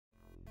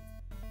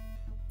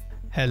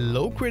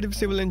Hello creative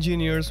civil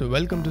engineers,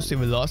 welcome to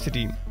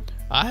CIVILOCITY.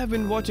 I have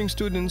been watching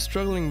students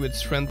struggling with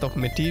strength of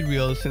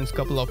material since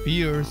couple of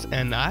years,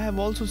 and I have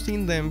also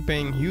seen them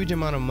paying huge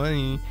amount of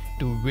money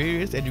to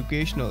various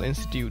educational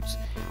institutes.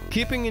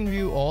 Keeping in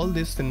view all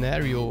this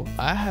scenario,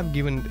 I have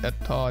given a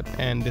thought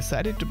and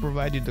decided to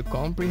provide you the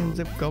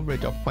comprehensive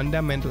coverage of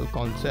fundamental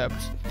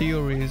concepts,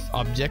 theories,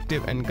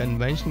 objective and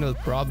conventional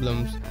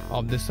problems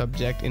of this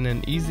subject in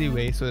an easy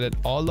way so that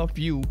all of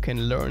you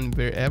can learn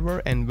wherever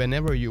and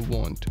whenever you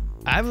want.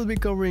 I will be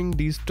covering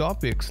these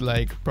topics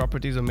like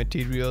properties of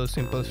materials,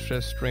 simple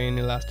stress strain,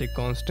 elastic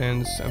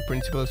constants,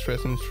 principal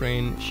stress and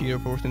strain, shear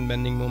force and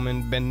bending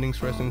moment, bending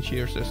stress and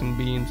shear stress and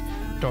beams,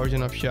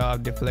 torsion of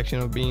shaft, deflection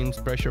of beams,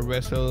 pressure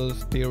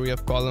vessels, theory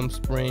of column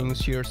springs,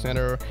 shear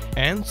center,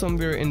 and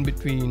somewhere in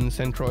between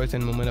centroids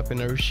and moment of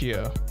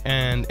inertia.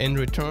 And in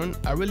return,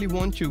 I really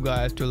want you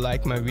guys to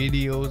like my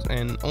videos,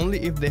 and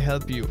only if they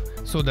help you,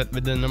 so that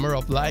with the number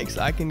of likes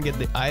I can get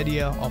the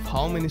idea of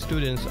how many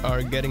students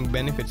are getting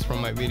benefits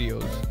from my videos.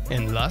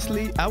 And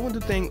lastly, I want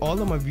to thank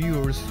all of my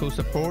viewers who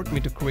support me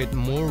to create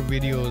more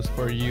videos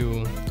for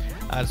you.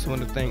 I just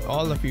want to thank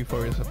all of you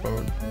for your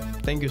support.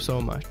 Thank you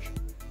so much.